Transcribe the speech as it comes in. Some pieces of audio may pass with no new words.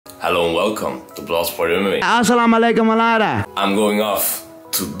Hello and welcome to Bloodsport MMA. Assalamu alaikum alaikum. I'm going off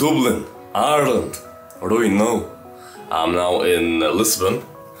to Dublin, Ireland. Right now, I'm now in Lisbon,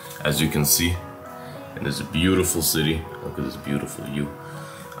 as you can see. It is a beautiful city. Look at this beautiful view.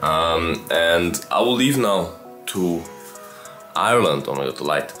 And I will leave now to Ireland. Oh my god, the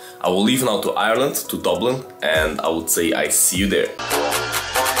light. I will leave now to Ireland, to Dublin, and I would say I see you there.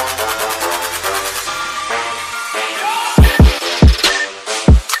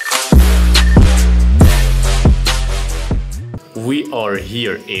 We are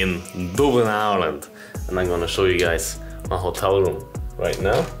here in Dublin, Ireland, and I'm gonna show you guys my hotel room right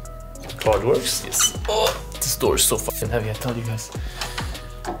now. Card works. Yes. Oh, this door is so fucking heavy. I tell you guys,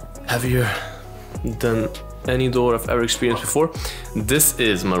 heavier than any door I've ever experienced before. This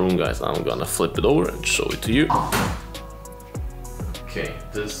is my room, guys. I'm gonna flip it over and show it to you. Okay,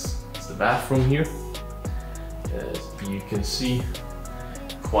 this is the bathroom here. As you can see,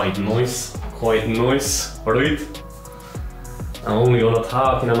 quite nice, right? I'm only gonna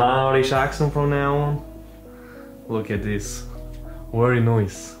talk in an Irish accent from now on. Look at this. Very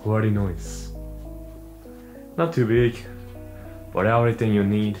nice, very nice. Not too big, but everything you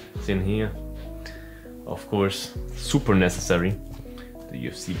need is in here. Of course, super necessary. The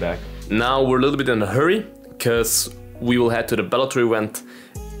UFC bag. Now we're a little bit in a hurry, because we will head to the Bellator event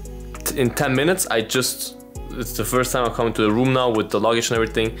in 10 minutes. It's the first time I'm coming to the room now with the luggage and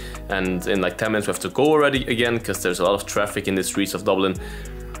everything, and in like 10 minutes we have to go already again because there's a lot of traffic in the streets of Dublin.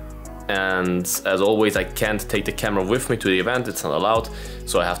 And as always, I can't take the camera with me to the event, it's not allowed,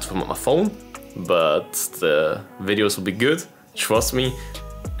 so I have to put my phone, but the videos will be good, trust me,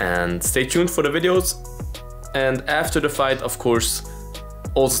 and stay tuned for the videos. And after the fight, of course,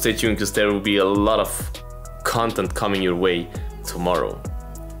 also stay tuned because there will be a lot of content coming your way tomorrow.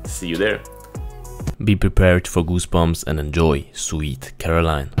 See you there. Be prepared for goosebumps and enjoy Sweet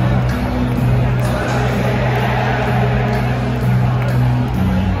Caroline.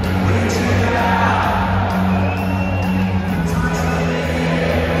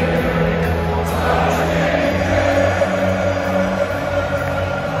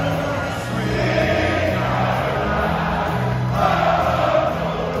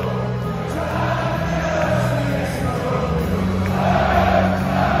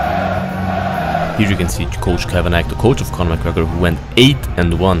 Here you can see Coach Kavanagh, the coach of Conor McGregor, who went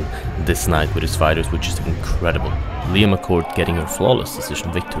 8-1 this night with his fighters, which is incredible. Leah McCourt getting her flawless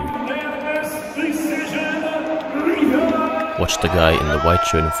decision victory. Watch the guy in the white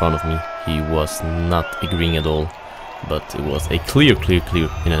shirt in front of me. He was not agreeing at all, but it was a clear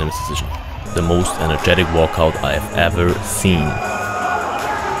unanimous decision. The most energetic walkout I have ever seen.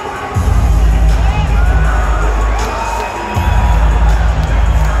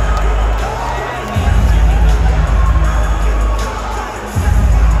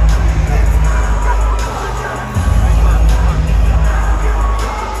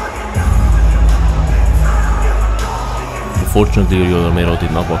 Unfortunately, Yoel Romero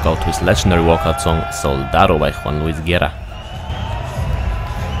did not walk out to his legendary walkout song Soldado by Juan Luis Guerra.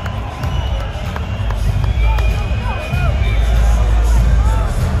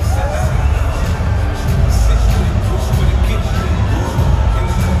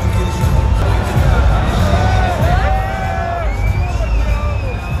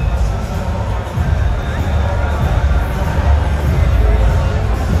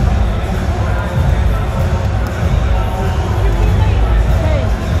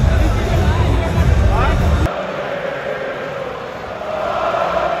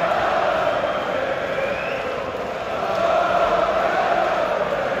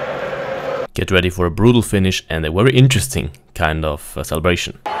 Get ready for a brutal finish and a very interesting kind of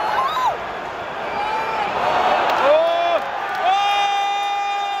celebration.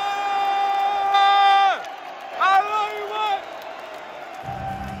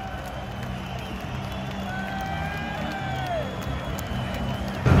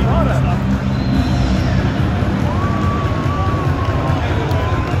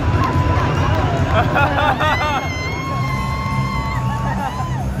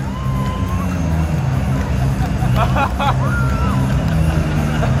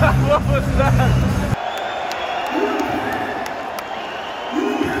 What was that?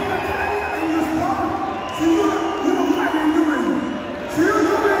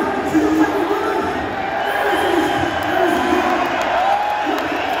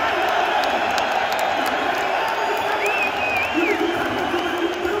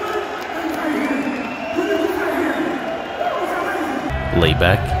 Lay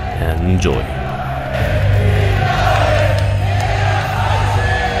back and enjoy.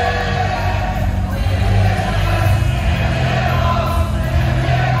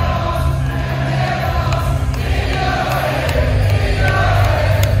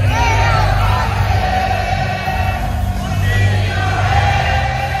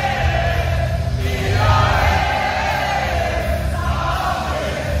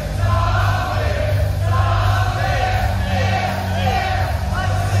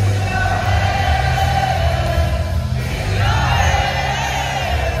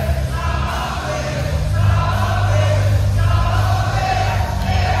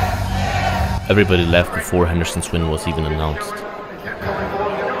 Everybody left before Henderson's win was even announced.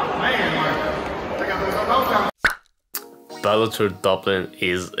 Bellator Dublin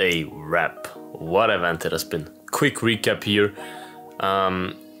is a wrap. What event it has been. Quick recap here.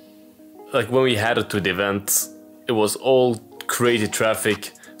 Like when we headed to the event, it was all crazy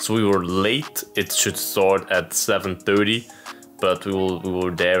traffic, so we were late. It should start at 7:30, but we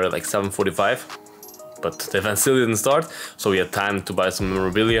were there at like 7:45. But the event still didn't start, so we had time to buy some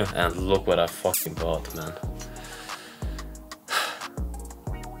memorabilia, and look what I fucking bought, man.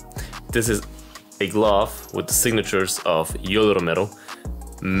 This is a glove with the signatures of Yoel Romero,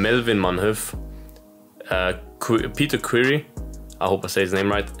 Melvin Manhoef, Peter Query, I hope I say his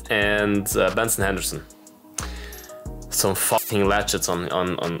name right, and Benson Henderson. Some fucking latchets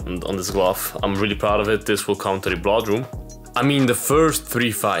on this glove. I'm really proud of it. This will come to the blood room. I mean, the first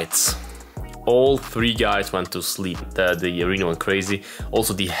 3 fights, all 3 guys went to sleep. The arena went crazy.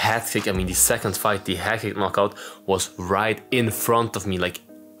 Also the head kick, I mean the second fight, the head kick knockout was right in front of me, like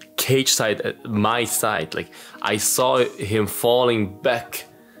cage side at my side. Like I saw him falling back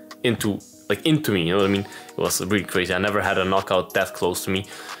into me, you know what I mean? It was really crazy. I never had a knockout that close to me.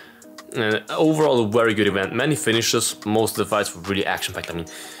 Overall a very good event. Many finishes, most of the fights were really action-packed. I mean,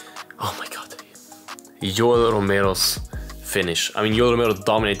 oh my god. Yoel Romero's finish. I mean, Yoel Romero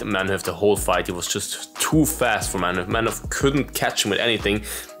dominated Manhoef the whole fight. He was just too fast for Manhoef. Manhoef couldn't catch him with anything,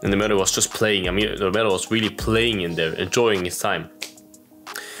 and Romero was just playing. I mean, Romero was really playing in there, enjoying his time.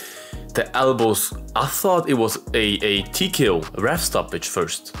 The elbows, I thought it was a TKO, a ref stoppage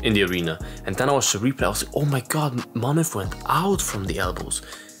first in the arena, and then I watched the replay. I was like, oh my god, Manhoef went out from the elbows.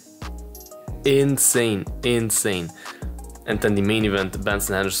 Insane, insane. And then the main event,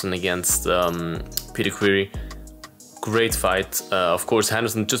 Benson Henderson against Peter Query. Great fight. Of course,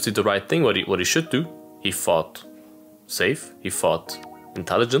 Henderson just did the right thing, what he should do. He fought safe, he fought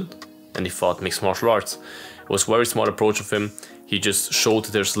intelligent, and he fought mixed martial arts. It was a very smart approach of him. He just showed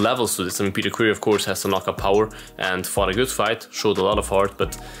that there's levels to this. I mean, Peter Query, of course, has the knockout power and fought a good fight, showed a lot of heart,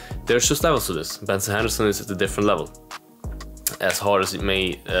 but there's just levels to this. Benson Henderson is at a different level, as hard as it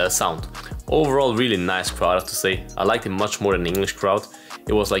may sound. Overall, really nice crowd, I have to say. I liked it much more than the English crowd.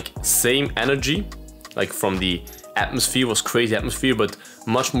 It was like same energy, like from the atmosphere, was crazy atmosphere, but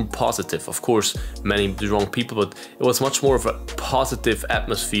much more positive. Of course, many wrong people, but it was much more of a positive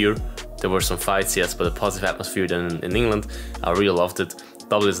atmosphere. There were some fights, yes, but a positive atmosphere than in England. I really loved it.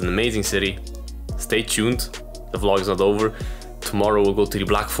 Dublin is an amazing city. Stay tuned. The vlog is not over. Tomorrow we'll go to the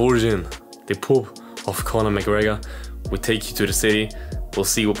Black Fortune, the pub of Conor McGregor. We take you to the city. We'll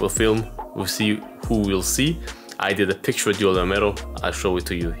see what we'll film. We'll see who we'll see. I did a picture with Yoel Romero. I'll show it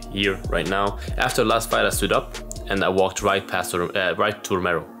to you here right now. After the last fight, I stood up and I walked right to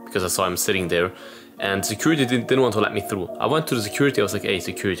Romero because I saw him sitting there, and security didn't want to let me through. I went to the security. I was like, "Hey,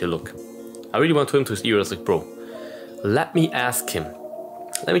 security, look." I really went to him, to his ear. I was like, "Bro, let me ask him.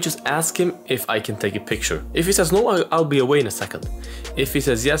 Let me just ask him if I can take a picture. If he says no, I'll be away in a second. If he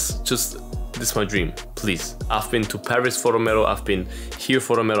says yes, just this is my dream, please. I've been to Paris for Romero. I've been here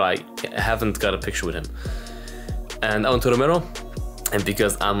for Romero. I haven't got a picture with him." And I went to Romero, and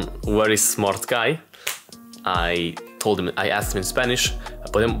because I'm a very smart guy, I asked him in Spanish,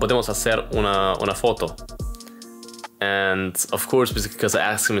 podemos hacer una foto. And of course, because I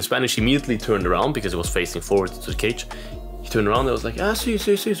asked him in Spanish, he immediately turned around because he was facing forward to the cage. He turned around and I was like, "Ah, sí,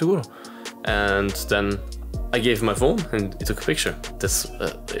 seguro." And then I gave him my phone and he took a picture.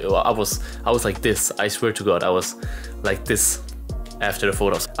 I was like this, I swear to God, I was like this after the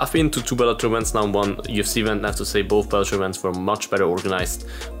photos. I've been to 2 Bellator events now, 1 UFC event, and I have to say both Bellator events were much better organized,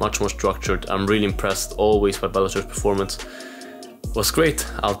 much more structured. I'm really impressed always by Bellator's performance. It was great.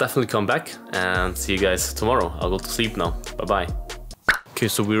 I'll definitely come back and see you guys tomorrow. I'll go to sleep now. Bye-bye. Okay,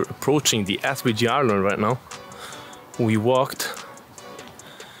 so we're approaching the SBG Ireland right now. We walked,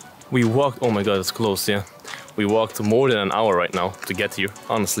 oh my God, it's close, yeah. We walked more than an hour right now to get here,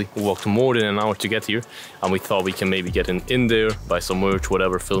 honestly. We walked more than an hour to get here, and we thought we can maybe get in there, buy some merch,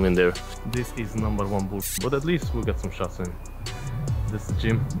 whatever, film in there. This is #1 booth, but at least we'll get some shots in. This is the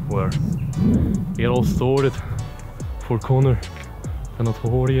gym where it all sorted for Conor, the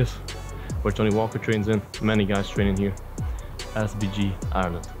notorious, where Johnny Walker trains in. Many guys training here. SBG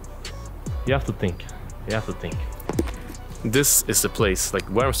Ireland. You have to think, you have to think. This is the place, like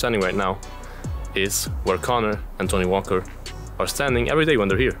where I'm standing right now, is where Conor and Johnny Walker are standing every day when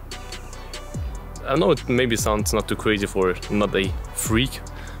they're here. I know it maybe sounds not too crazy for not a freak,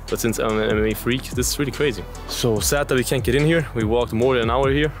 but since I'm an MMA freak, this is really crazy. So sad that we can't get in here. We walked more than an hour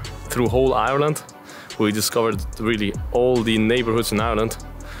here through whole Ireland. We discovered really all the neighborhoods in Ireland.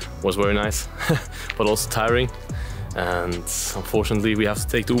 It was very nice, but also tiring. And unfortunately we have to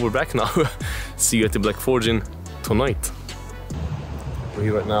take the Uber back now. See you at the Black Forging tonight. We're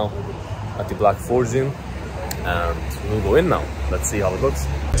here right now at the Black Forging and we'll go in now. Let's see how it looks.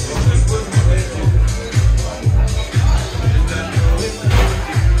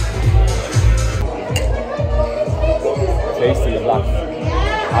 Tasty black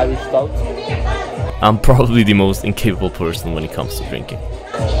Irish stout. I'm probably the most incapable person when it comes to drinking.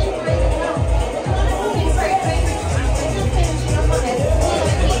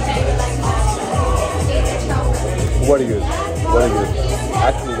 Very good, very good.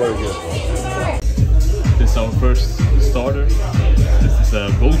 Actually very good. This is our first starter. This is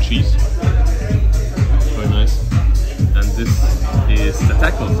a goat cheese. Very nice. And this is the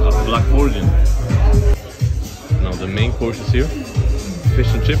tacos of the Black Forging. Now the main course is here.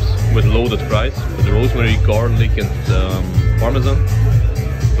 Fish and chips with loaded fries with rosemary, garlic and parmesan.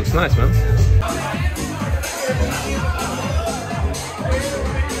 Looks nice, man.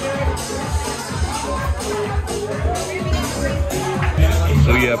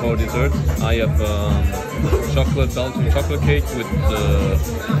 So you have our dessert. I have Belgian chocolate cake with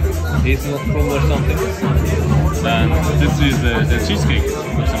hazelnut crumble or something. And this is the cheesecake.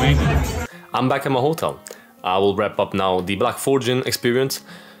 Looks amazing. I'm back at my hotel. I will wrap up now the Black Forging experience.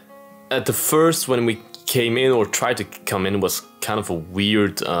 At the first, when we came in or tried to come in, was kind of a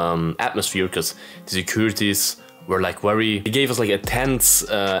weird atmosphere because the securities were like they gave us like a tense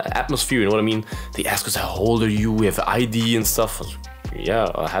atmosphere, you know what I mean? They asked us how old are you, we have an ID and stuff. I was like,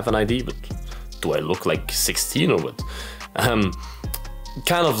 yeah, I have an ID, but do I look like 16 or what?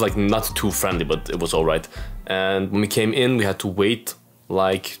 Kind of like not too friendly, but it was alright. And when we came in, we had to wait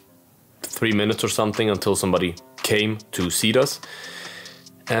like 3 minutes or something until somebody came to seat us.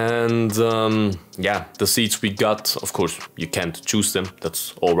 And yeah, the seats we got, of course, you can't choose them.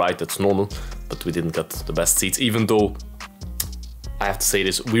 That's alright, that's normal. But we didn't get the best seats, even though, I have to say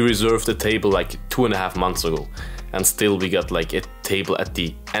this, we reserved a table like 2.5 months ago. And still we got like a table at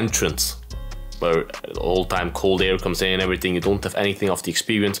the entrance where the whole time cold air comes in and everything. You don't have anything of the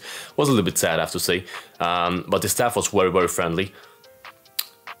experience. Was a little bit sad, I have to say. But the staff was very, very friendly.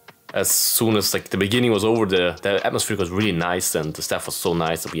 As soon as like the beginning was over, the atmosphere was really nice and the staff was so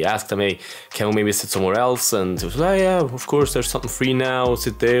nice that we asked them, hey, can we maybe sit somewhere else? And it was like, oh, yeah, of course, there's something free now,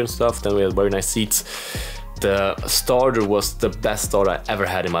 sit there and stuff. Then we had very nice seats. The starter was the best starter I ever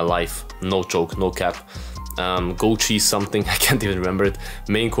had in my life. No joke, no cap. Goat cheese something, I can't even remember it.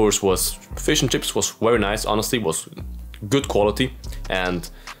 Main course was fish and chips, was very nice, honestly, was good quality. And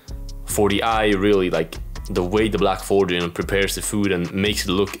for the eye, really, like, the way the Black Forging prepares the food and makes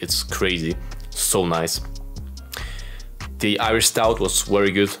it look, it's crazy. So nice. The Irish stout was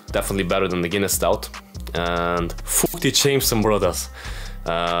very good, definitely better than the Guinness stout. And fuck the Jameson brothers.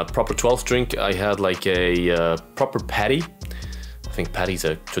 Proper 12th drink, I had like a proper patty. I think patty's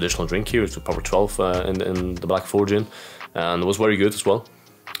a traditional drink here, it's a proper 12 in the Black Forging. And it was very good as well,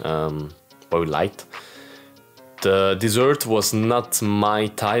 very light. The dessert was not my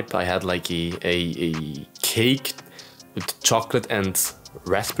type. I had like a cake with chocolate and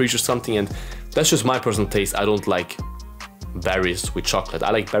raspberries or something, and that's just my personal taste. I don't like berries with chocolate. I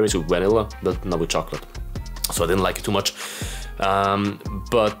like berries with vanilla, but not with chocolate. So I didn't like it too much.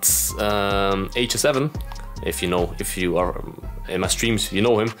 But HS7, if you are in my streams, you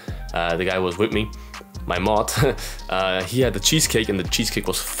know him. The guy was with me, my mod. He had the cheesecake, and the cheesecake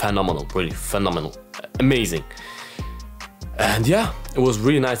was phenomenal, really phenomenal, amazing. And yeah, it was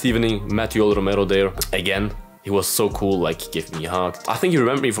really nice evening. Met Yoel Romero there again. He was so cool, like he gave me a hug. I think he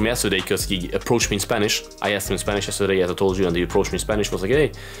remembered me from yesterday because he approached me in Spanish. I asked him in Spanish yesterday, as I told you, and he approached me in Spanish. He was like,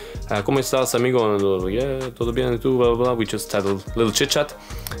 hey, ¿cómo estás, amigo? And I was like, yeah, todo bien, tú, blah, blah, blah. We just had a little chit chat.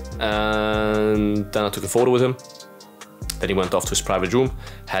 And then I took a photo with him. Then he went off to his private room.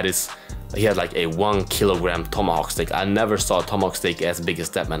 He had like a 1 kilogram tomahawk steak. I never saw a tomahawk steak as big as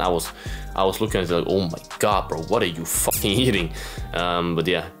that, man. I was looking at it like, oh my god, bro, what are you fucking eating? But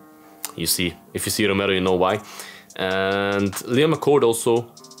yeah, if you see Romero, you know why. And Liam McCord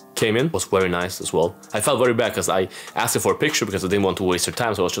also came in, was very nice as well. I felt very bad because I asked her for a picture because I didn't want to waste her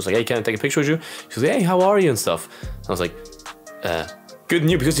time. So I was just like, hey, can I take a picture with you? She was like, hey, how are you and stuff. And I was like, good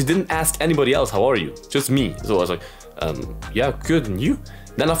and you, because you didn't ask anybody else, how are you? Just me. So I was like, yeah, good and you?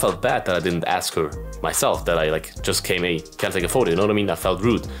 Then I felt bad that I didn't ask her myself, that I like just came, hey, can I take a photo? You know what I mean? I felt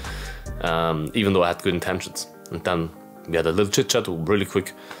rude, even though I had good intentions. And then we had a little chit chat, really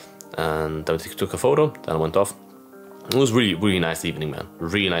quick, and then we took a photo. Then I went off. It was really, really nice evening, man.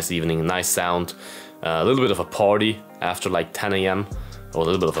 Really nice evening, nice sound. A little bit of a party after like 10 AM. A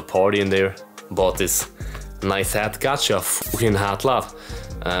little bit of a party in there. Bought this nice hat. Gotcha, fucking hat, lad.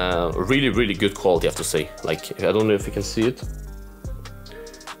 Really good quality, I have to say. Like, I don't know if you can see it,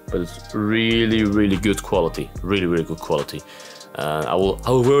 but it's really good quality. Really good quality. I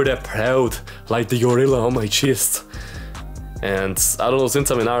will wear that proud, like the gorilla on my chest. And I don't know,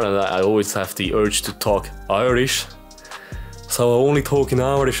 since I'm in Ireland, I always have the urge to talk Irish. So I only talk in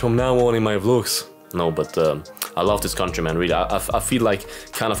Irish from now on in my vlogs. No, but I love this country, man, really. I feel like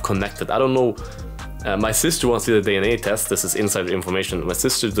kind of connected. I don't know, my sister once did a DNA test. This is insider information. My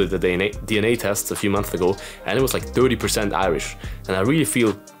sister did the DNA test a few months ago, and it was like 30% Irish. And I really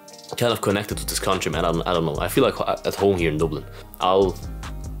feel kind of connected to this country, man. I don't know. I feel like at home here in Dublin. I'll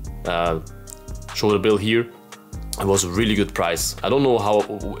show the bill here. It was a really good price. I don't know how,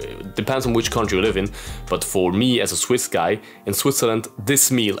 it depends on which country you live in, but for me as a Swiss guy, in Switzerland,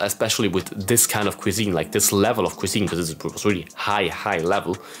 this meal, especially with this kind of cuisine, like this level of cuisine, because it was really high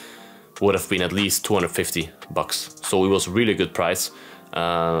level, would have been at least 250 bucks. So it was a really good price.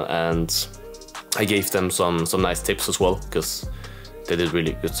 And I gave them some nice tips as well, because they did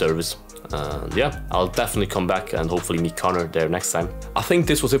really good service. Yeah, I'll definitely come back and hopefully meet Connor there next time. I think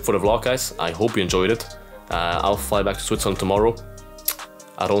this was it for the vlog, guys. I hope you enjoyed it. I'll fly back to Switzerland tomorrow.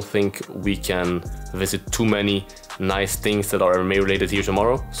 I don't think we can visit too many nice things that are MMA related here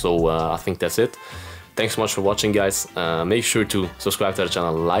tomorrow, so I think that's it. Thanks so much for watching, guys. Make sure to subscribe to the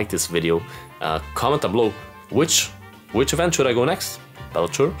channel, like this video, comment down below which event should I go next?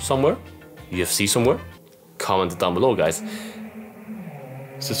 Bellator somewhere? UFC somewhere? Comment it down below, guys.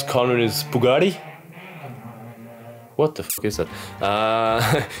 This is Connor in his Bugatti. What the fuck is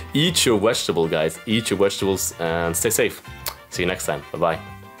that? Eat your vegetable, guys. Eat your vegetables and stay safe. See you next time. Bye-bye.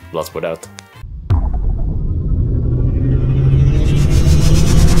 Bloodsport out.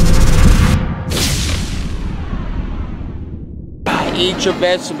 Eat your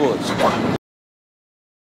vegetables.